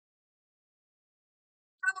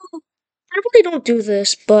I really don't do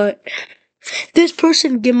this, but this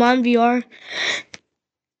person, Gimon VR,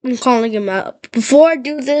 I'm calling him out. Before I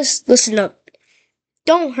do this, listen up.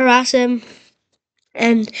 Don't harass him.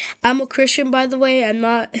 And I'm a Christian, by the way. I'm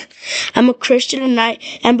a Christian,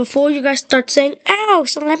 and before you guys start saying, "Oh,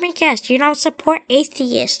 so let me guess, you don't support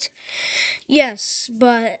atheists?" Yes,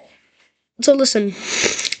 but so listen.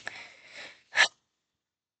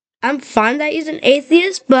 I'm fine that he's an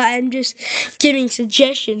atheist, but I'm just giving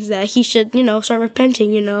suggestions that he should, start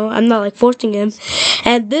repenting, I'm not like forcing him.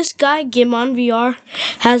 And this guy, Gimon VR,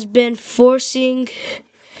 has been forcing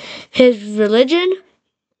his religion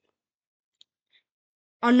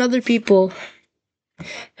on other people.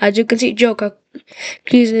 As you can see, joke.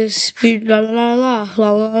 Jesus, la la la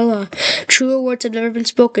la la la la. Truer words have never been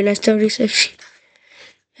spoken. That's 36.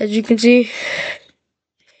 As you can see,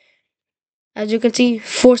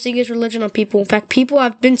 forcing his religion on people. In fact, people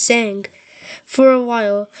have been saying for a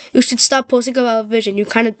while, you should stop posting about vision. You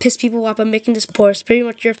kind of piss people off by making this post. It's pretty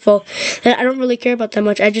much your fault. And I don't really care about that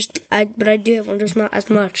much. But I do have one, just not as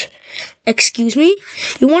much. Excuse me?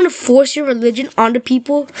 You want to force your religion onto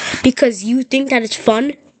people because you think that it's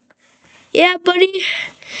fun? Yeah, buddy.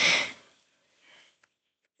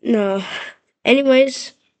 No.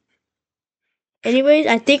 Anyways,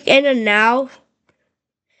 I think in a now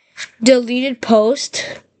deleted post,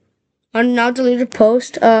 he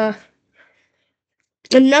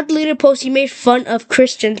made fun of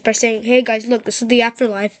Christians by saying, "Hey guys, look, this is the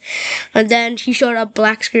afterlife," and then he showed up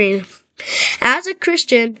black screen. As a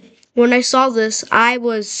Christian, when I saw this,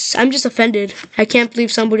 I'm just offended. I can't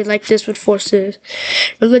believe somebody like this would force his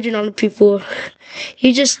religion on the people.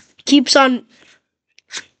 He just keeps on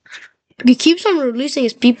releasing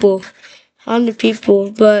his people on the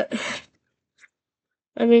people, but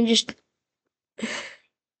I mean, just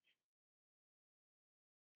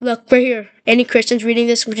look right here. Any Christians reading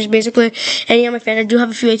this, which is basically any of my fans, I do have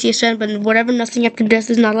a few atheist fans, but whatever, nothing after death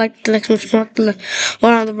is not like the next one, not the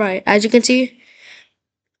one on the right. As you can see,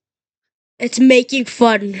 it's making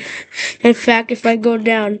fun. In fact, if I go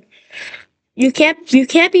down, you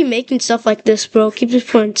can't be making stuff like this, bro. Keep this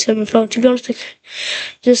point to my phone. To be honest,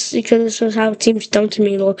 just because this is how it seems dumb to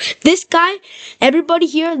me, lol. This guy, everybody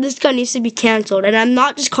here, this guy needs to be canceled. And I'm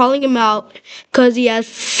not just calling him out because he has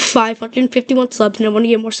 551 subs and I want to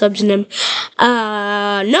get more subs than him.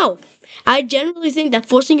 No. I generally think that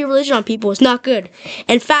forcing your religion on people is not good.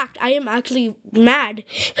 In fact, I am actually mad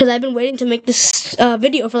because I've been waiting to make this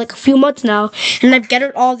video for like a few months now, and I've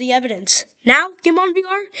gathered all the evidence. Now, Gimon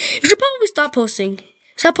VR, you should probably stop posting.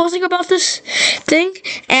 Stop posting about this thing,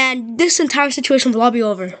 and this entire situation will all be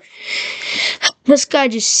over. This guy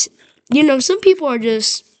just, some people are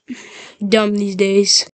just dumb these days.